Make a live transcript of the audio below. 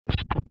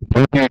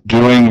you're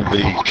doing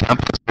the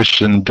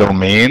composition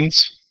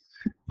domains,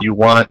 you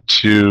want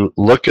to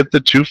look at the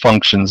two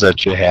functions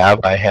that you have.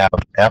 I have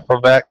f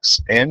of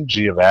x and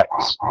g of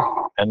x,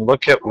 and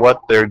look at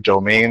what their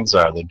domains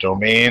are, the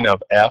domain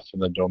of f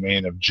and the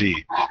domain of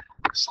g.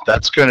 So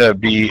that's going to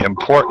be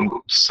important,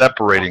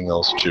 separating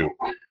those two.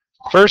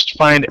 First,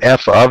 find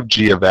f of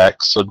g of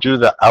x. So do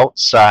the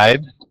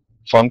outside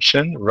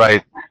function,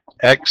 write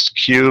x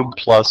cubed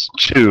plus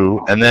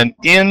 2, and then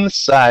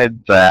inside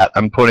that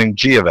I'm putting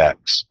g of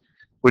x,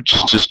 which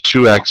is just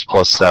 2x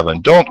plus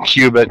 7. Don't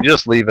cube it,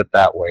 just leave it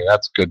that way.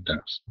 That's good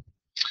enough.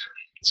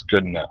 It's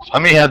good enough. How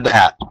many had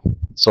that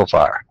so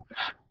far?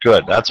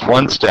 Good, that's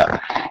one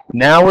step.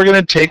 Now we're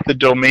going to take the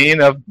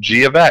domain of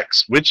g of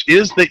x, which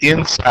is the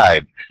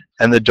inside.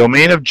 And the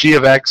domain of g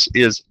of x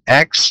is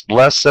x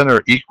less than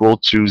or equal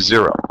to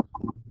 0.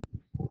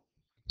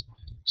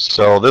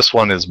 So this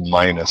one is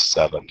minus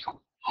 7.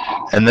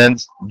 And then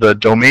the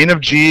domain of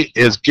g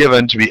is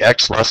given to be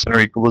x less than or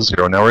equal to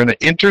 0. Now we're going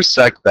to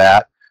intersect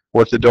that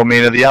with the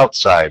domain of the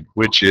outside,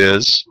 which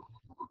is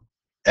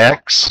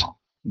x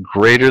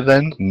greater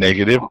than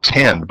negative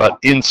 10. But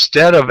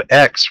instead of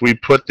x, we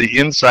put the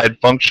inside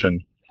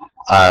function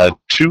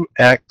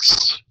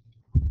 2x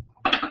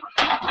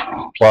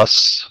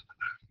plus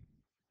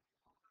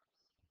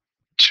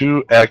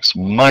 2x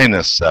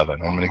minus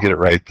 7. I'm going to get it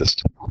right this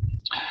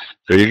time.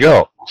 There you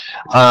go.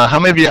 How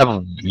many of you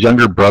have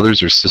younger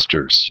brothers or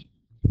sisters?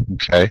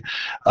 Okay.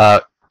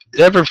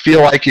 Ever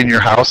feel like in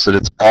your house that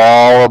it's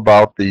all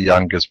about the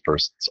youngest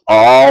person? It's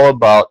all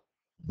about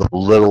the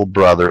little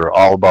brother,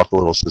 all about the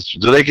little sister.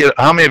 Do they get?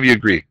 How many of you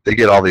agree? They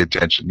get all the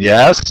attention.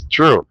 Yes,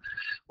 true.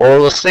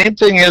 Well, the same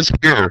thing is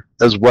here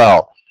as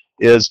well.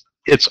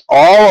 It's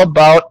all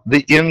about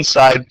the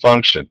inside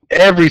function.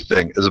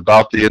 Everything is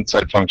about the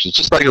inside function. It's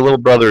just like a little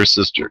brother or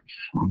sister.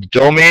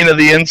 Domain of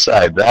the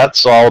inside,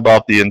 that's all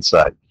about the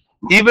inside.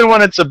 Even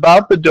when it's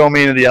about the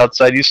domain of the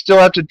outside, you still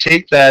have to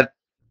take that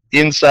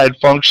inside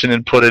function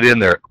and put it in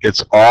there.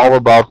 It's all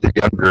about the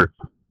younger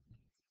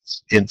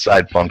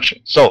inside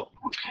function. So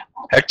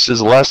x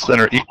is less than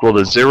or equal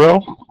to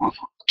 0.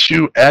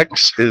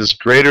 2x is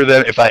greater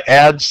than, if I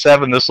add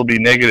 7, this will be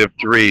negative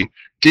 3.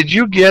 Did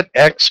you get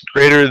x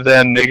greater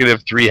than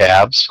negative 3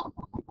 halves?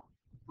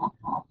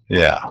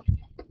 Yeah.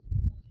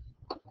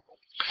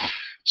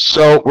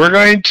 So we're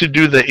going to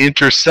do the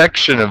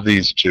intersection of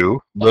these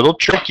two. A little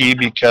tricky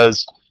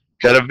because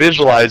got to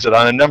visualize it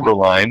on a number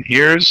line.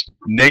 Here's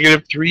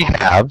negative 3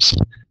 halves.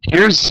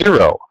 Here's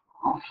 0.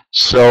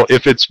 So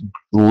if it's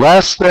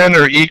less than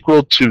or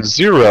equal to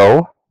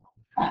 0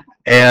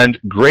 and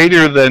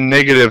greater than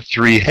negative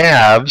 3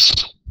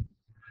 halves,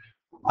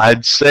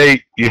 I'd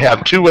say you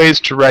have two ways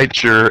to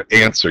write your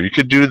answer. You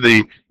could do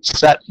the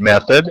set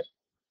method,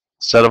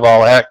 set of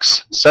all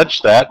x,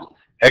 such that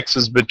x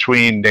is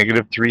between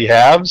negative 3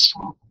 halves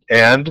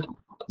and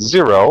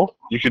 0.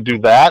 You could do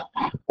that.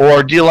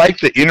 Or do you like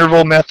the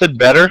interval method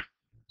better?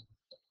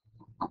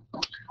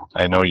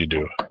 I know you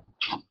do.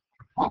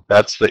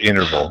 That's the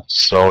interval.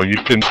 So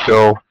you can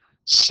go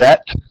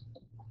set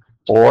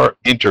or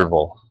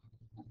interval,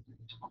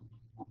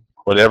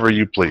 whatever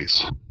you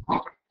please.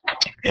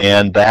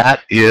 And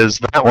that is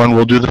that one.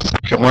 We'll do the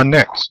second one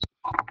next.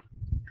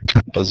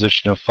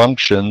 Composition of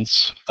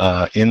functions.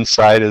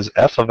 Inside is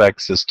f of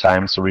x this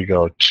time, so we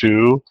go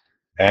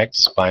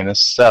 2x minus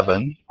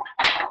 7.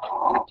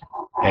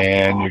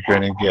 And you're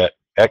going to get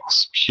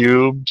x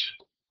cubed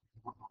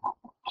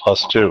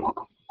plus 2.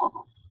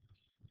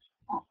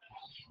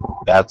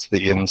 That's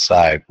the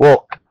inside.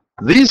 Well,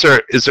 these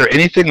are, is there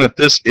anything that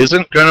this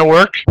isn't going to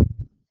work?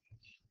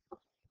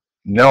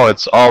 No,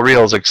 it's all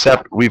reals,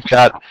 except we've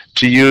got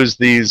to use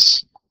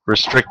these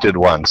restricted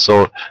ones.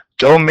 So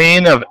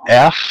domain of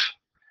f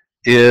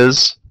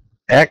is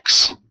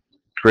x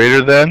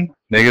greater than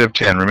negative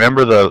 10.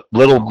 Remember, the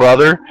little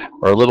brother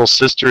or little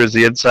sister is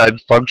the inside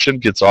function,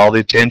 gets all the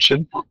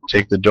attention.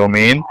 Take the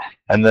domain,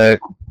 and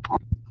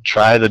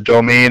try the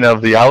domain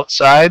of the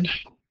outside,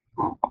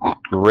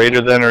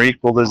 greater than or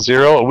equal to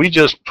 0. We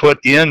just put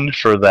in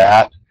for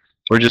that,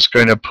 we're just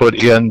going to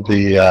put in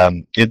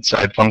the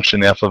inside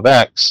function f of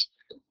x,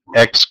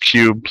 x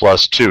cubed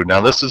plus 2.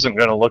 Now this isn't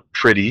going to look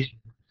pretty,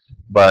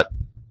 but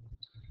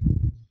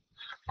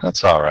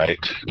that's all right.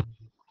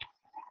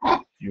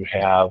 You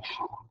have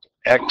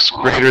x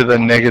greater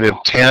than negative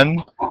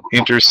 10,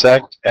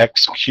 intersect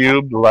x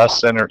cubed less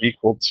than or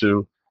equal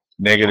to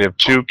negative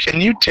 2. Can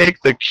you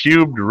take the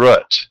cubed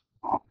root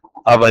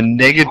of a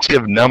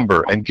negative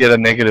number and get a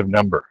negative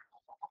number?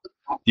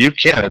 You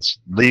can. It's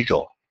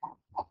legal.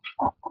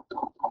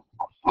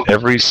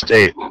 Every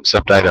state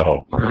except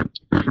Idaho.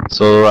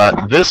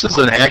 So this is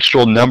an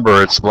actual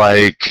number. It's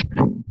like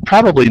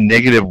probably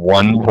negative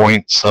 1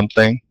 point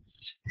something.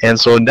 And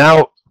so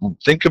now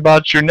think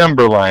about your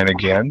number line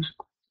again.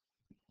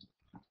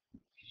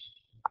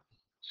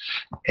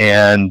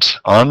 And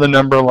on the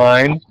number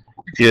line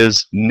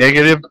is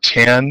negative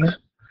 10,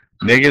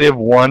 negative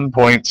 1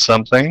 point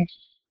something,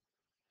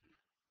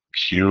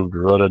 cubed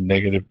root of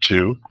negative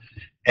 2.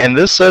 And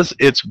this says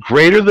it's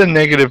greater than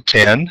negative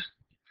 10,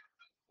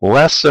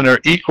 less than or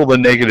equal to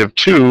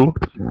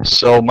 -2,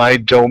 so my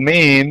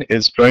domain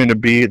is going to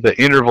be the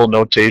interval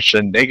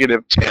notation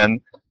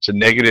 -10 to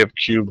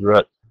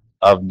 -cube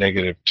of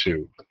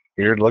 -2.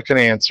 Weird looking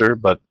answer,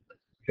 but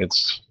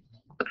it's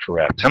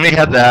correct. How many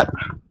had that?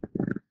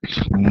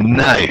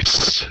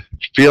 Nice.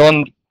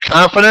 Feeling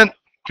confident?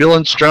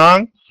 Feeling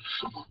strong?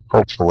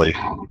 Hopefully.